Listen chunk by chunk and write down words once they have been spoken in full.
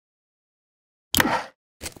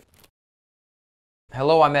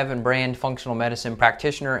Hello, I'm Evan Brand, functional medicine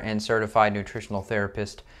practitioner and certified nutritional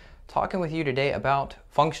therapist, talking with you today about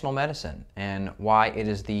functional medicine and why it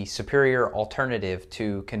is the superior alternative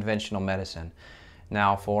to conventional medicine.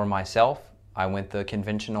 Now, for myself, I went the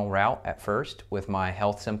conventional route at first with my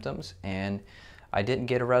health symptoms and I didn't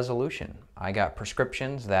get a resolution. I got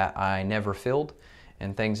prescriptions that I never filled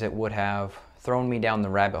and things that would have thrown me down the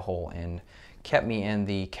rabbit hole and kept me in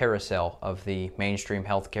the carousel of the mainstream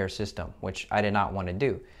healthcare system, which I did not want to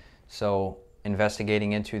do. So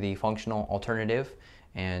investigating into the functional alternative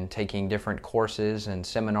and taking different courses and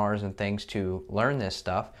seminars and things to learn this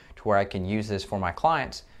stuff to where I can use this for my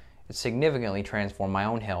clients, it significantly transformed my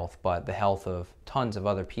own health, but the health of tons of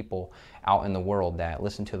other people out in the world that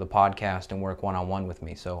listen to the podcast and work one-on-one with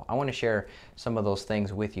me. So I want to share some of those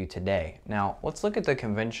things with you today. Now, let's look at the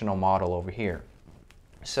conventional model over here.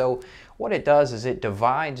 So what it does is it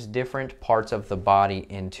divides different parts of the body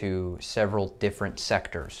into several different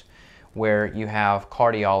sectors where you have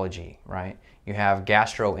cardiology, right? You have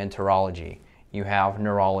gastroenterology, you have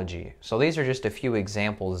neurology. So these are just a few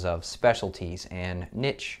examples of specialties and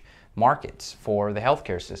niche markets for the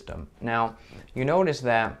healthcare system. Now, you notice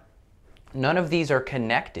that none of these are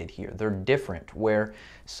connected here. They're different. Where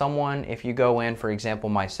someone, if you go in, for example,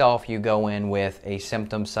 myself, you go in with a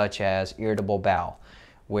symptom such as irritable bowel,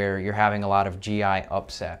 where you're having a lot of GI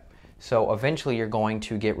upset. So eventually you're going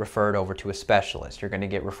to get referred over to a specialist. You're going to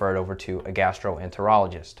get referred over to a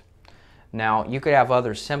gastroenterologist. Now, you could have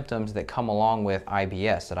other symptoms that come along with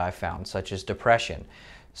IBS that I've found, such as depression,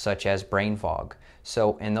 such as brain fog.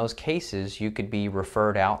 So in those cases, you could be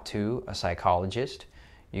referred out to a psychologist.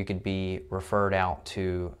 You could be referred out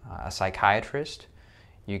to a psychiatrist.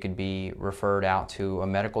 You could be referred out to a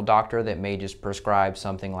medical doctor that may just prescribe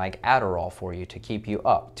something like Adderall for you to keep you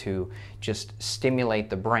up, to just stimulate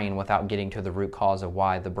the brain without getting to the root cause of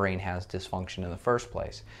why the brain has dysfunction in the first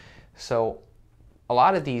place. So a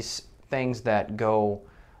lot of these things that go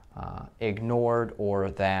ignored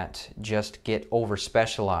or that just get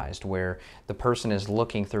over-specialized, where the person is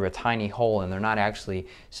looking through a tiny hole and they're not actually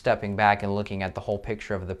stepping back and looking at the whole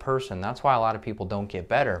picture of the person. That's why a lot of people don't get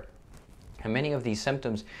better. And many of these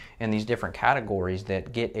symptoms in these different categories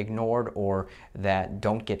that get ignored or that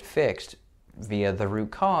don't get fixed via the root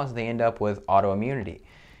cause, they end up with autoimmunity.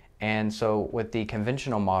 And so what the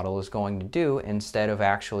conventional model is going to do, instead of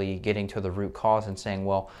actually getting to the root cause and saying,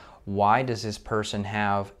 well, why does this person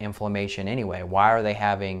have inflammation anyway? Why are they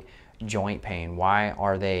having joint pain? Why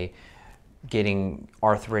are they getting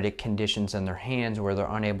arthritic conditions in their hands where they're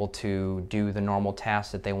unable to do the normal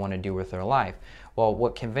tasks that they want to do with their life? Well,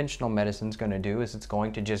 what conventional medicine is going to do is it's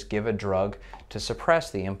going to just give a drug to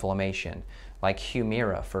suppress the inflammation, like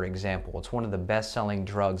Humira, for example. It's one of the best-selling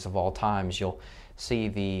drugs of all times. You'll see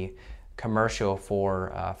the commercial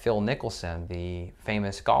for Phil Mickelson, the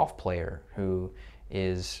famous golf player who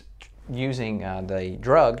is using the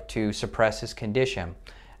drug to suppress his condition.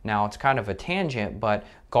 Now, it's kind of a tangent, but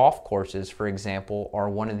golf courses, for example, are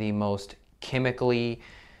one of the most chemically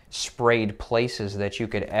sprayed places that you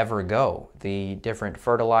could ever go. The different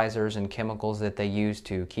fertilizers and chemicals that they use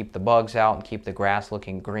to keep the bugs out and keep the grass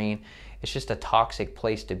looking green, it's just a toxic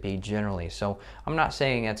place to be generally. So I'm not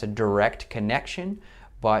saying it's a direct connection,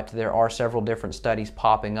 but there are several different studies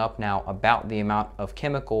popping up now about the amount of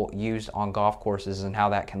chemical used on golf courses and how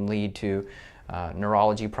that can lead to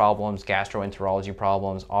neurology problems, gastroenterology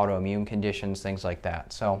problems, autoimmune conditions, things like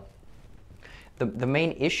that. So the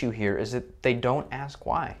main issue here is that they don't ask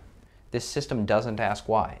why. This system doesn't ask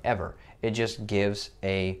why, ever. It just gives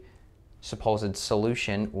a supposed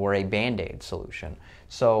solution or a Band-Aid solution.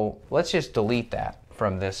 So let's just delete that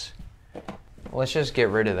from this. Let's just get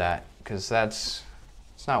rid of that because it's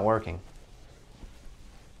not working.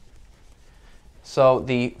 So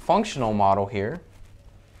the functional model here.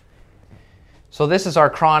 So this is our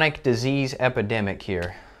chronic disease epidemic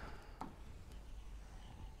here.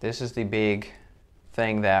 This is the big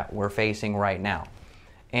thing that we're facing right now.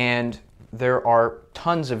 And there are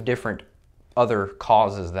tons of different other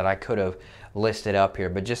causes that I could have listed up here,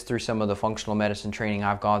 but just through some of the functional medicine training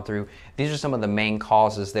I've gone through, these are some of the main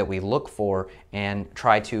causes that we look for and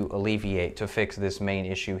try to alleviate to fix this main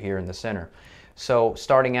issue here in the center. So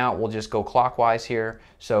starting out, we'll just go clockwise here.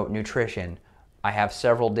 So nutrition. I have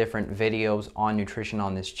several different videos on nutrition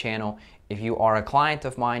on this channel. If you are a client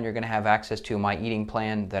of mine, you're going to have access to my eating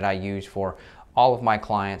plan that I use for all of my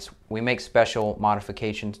clients. We make special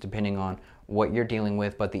modifications depending on what you're dealing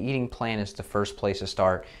with, but the eating plan is the first place to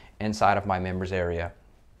start inside of my members area.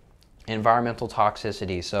 Environmental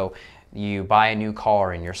toxicity. So you buy a new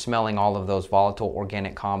car and you're smelling all of those volatile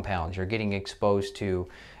organic compounds. You're getting exposed to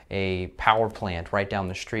a power plant right down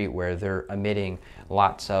the street where they're emitting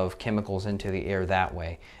lots of chemicals into the air that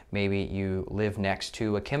way. Maybe you live next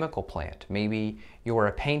to a chemical plant. Maybe you're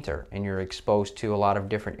a painter and you're exposed to a lot of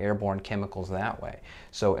different airborne chemicals that way.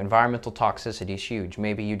 So environmental toxicity is huge.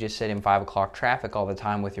 Maybe you just sit in 5 o'clock traffic all the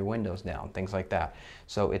time with your windows down, things like that.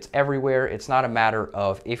 So it's everywhere. It's not a matter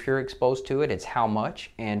of if you're exposed to it, it's how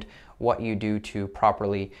much and what you do to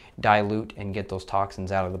properly dilute and get those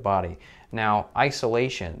toxins out of the body. Now,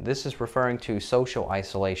 isolation, this is referring to social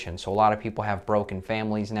isolation. So a lot of people have broken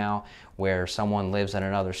families now where someone lives in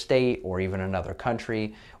another state or even another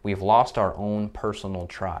country. We've lost our own personal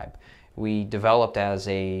tribe. We developed as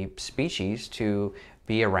a species to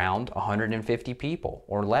be around 150 people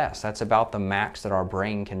or less. That's about the max that our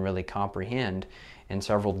brain can really comprehend in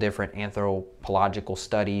several different anthropological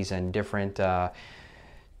studies and different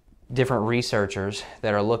researchers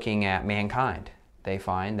that are looking at mankind. They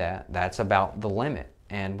find that that's about the limit,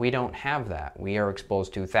 and we don't have that. We are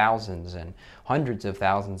exposed to thousands and hundreds of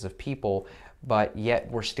thousands of people, but yet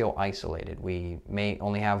we're still isolated. We may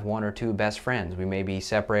only have 1 or 2 best friends. We may be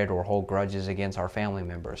separated or hold grudges against our family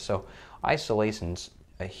members. So isolation's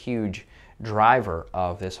a huge driver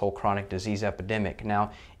of this whole chronic disease epidemic.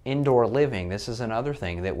 Now, indoor living, this is another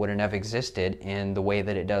thing that wouldn't have existed in the way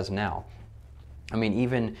that it does now. I mean,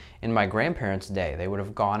 even in my grandparents' day, they would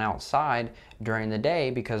have gone outside during the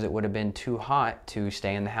day because it would have been too hot to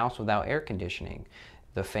stay in the house without air conditioning.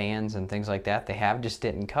 The fans and things like that they have just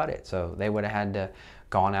didn't cut it. So they would have had to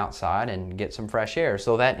gone outside and get some fresh air.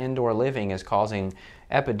 So that indoor living is causing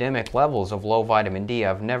epidemic levels of low vitamin D.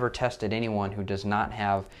 I've never tested anyone who does not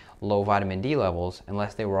have low vitamin D levels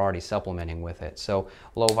unless they were already supplementing with it. So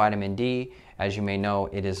low vitamin D, as you may know,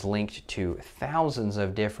 it is linked to thousands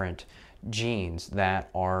of different genes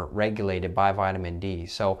that are regulated by vitamin D.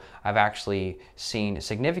 So I've actually seen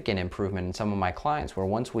significant improvement in some of my clients where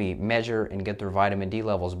once we measure and get their vitamin D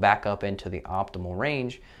levels back up into the optimal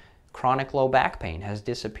range, chronic low back pain has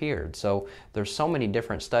disappeared. So there's so many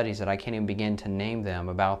different studies that I can't even begin to name them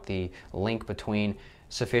about the link between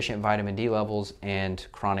sufficient vitamin D levels and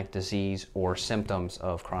chronic disease or symptoms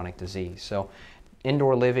of chronic disease. So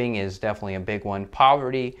indoor living is definitely a big one.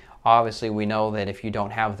 Poverty, obviously we know that if you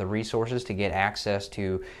don't have the resources to get access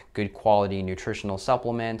to good quality nutritional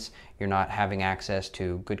supplements, you're not having access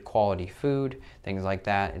to good quality food, things like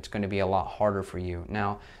that, it's going to be a lot harder for you.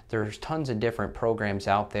 Now, there's tons of different programs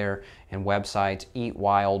out there and websites. Eat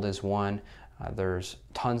Wild is one. There's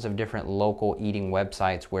tons of different local eating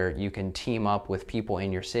websites where you can team up with people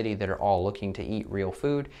in your city that are all looking to eat real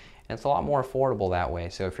food. And it's a lot more affordable that way.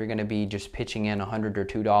 So if you're going to be just pitching in $100 or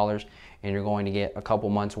 $2 and you're going to get a couple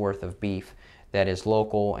months worth of beef that is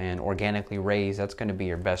local and organically raised, that's going to be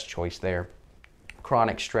your best choice there.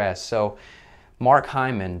 Chronic stress. So Mark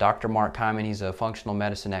Hyman, Dr. Mark Hyman, he's a functional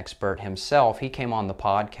medicine expert himself. He came on the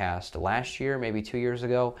podcast last year, maybe 2 years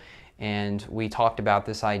ago, and we talked about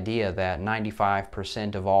this idea that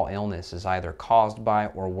 95% of all illness is either caused by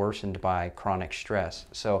or worsened by chronic stress.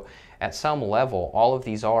 So at some level, all of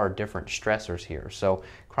these are different stressors here. So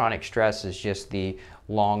chronic stress is just the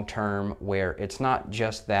long term where it's not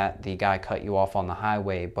just that the guy cut you off on the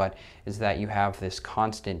highway, but is that you have this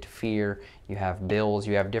constant fear, you have bills,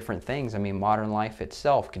 you have different things. I mean, modern life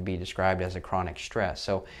itself could be described as a chronic stress.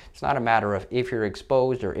 So it's not a matter of if you're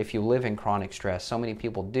exposed or if you live in chronic stress. So many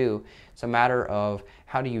people do. It's a matter of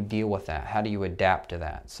how do you deal with that? How do you adapt to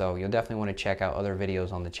that? So you'll definitely want to check out other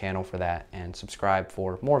videos on the channel for that and subscribe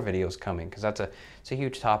for more videos coming because it's a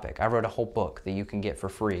huge topic. I wrote a whole book that you can get for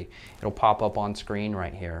free. It'll pop up on screen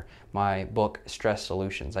right here. My book, Stress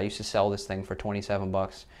Solutions. I used to sell this thing for 27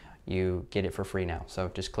 bucks. You get it for free now.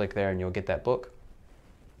 So just click there and you'll get that book.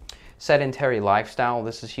 Sedentary lifestyle,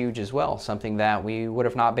 this is huge as well. Something that we would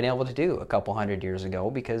have not been able to do a couple hundred years ago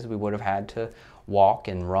because we would have had to walk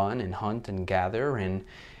and run and hunt and gather, and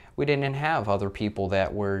we didn't have other people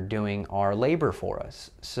that were doing our labor for us.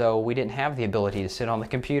 So we didn't have the ability to sit on the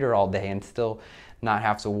computer all day and still not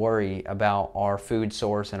have to worry about our food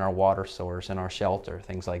source and our water source and our shelter,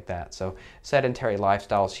 things like that. So sedentary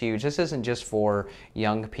lifestyle is huge. This isn't just for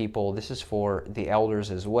young people, this is for the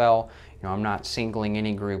elders as well. You know, I'm not singling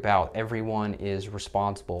any group out. Everyone is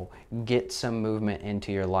responsible. Get some movement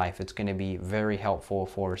into your life. It's going to be very helpful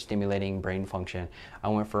for stimulating brain function. I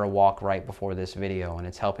went for a walk right before this video and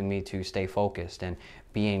it's helping me to stay focused and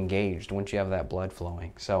be engaged once you have that blood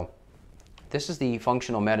flowing. So this is the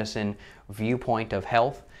functional medicine viewpoint of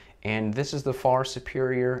health, and this is the far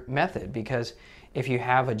superior method because if you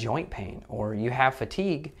have a joint pain or you have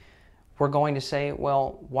fatigue, we're going to say,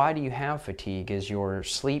 well, why do you have fatigue? Is your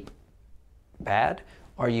sleep bad?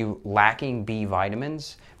 Are you lacking B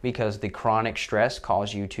vitamins because the chronic stress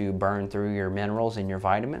caused you to burn through your minerals and your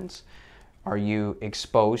vitamins? Are you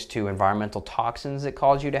exposed to environmental toxins that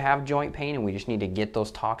cause you to have joint pain and we just need to get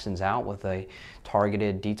those toxins out with a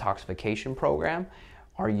targeted detoxification program?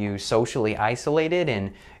 Are you socially isolated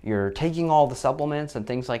and you're taking all the supplements and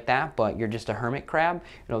things like that, but you're just a hermit crab?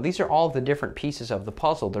 These are all the different pieces of the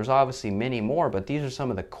puzzle. There's obviously many more, but these are some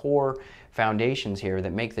of the core foundations here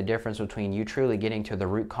that make the difference between you truly getting to the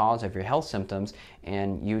root cause of your health symptoms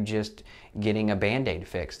and you just getting a Band-Aid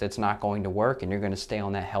fix that's not going to work and you're going to stay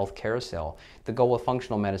on that health carousel. The goal of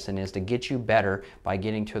functional medicine is to get you better by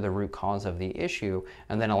getting to the root cause of the issue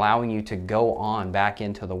and then allowing you to go on back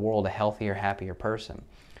into the world a healthier, happier person.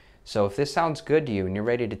 So if this sounds good to you and you're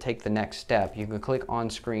ready to take the next step, you can click on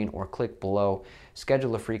screen or click below,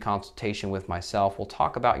 schedule a free consultation with myself. We'll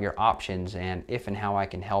talk about your options and if and how I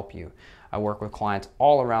can help you. I work with clients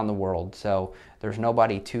all around the world, so there's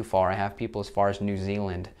nobody too far. I have people as far as New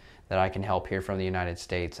Zealand that I can help here from the United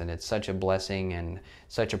States, and it's such a blessing and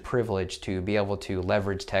such a privilege to be able to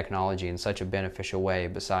leverage technology in such a beneficial way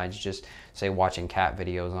besides just, say, watching cat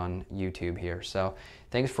videos on YouTube here. So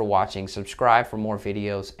thanks for watching. Subscribe for more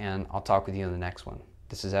videos, and I'll talk with you in the next one.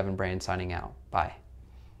 This is Evan Brand signing out. Bye.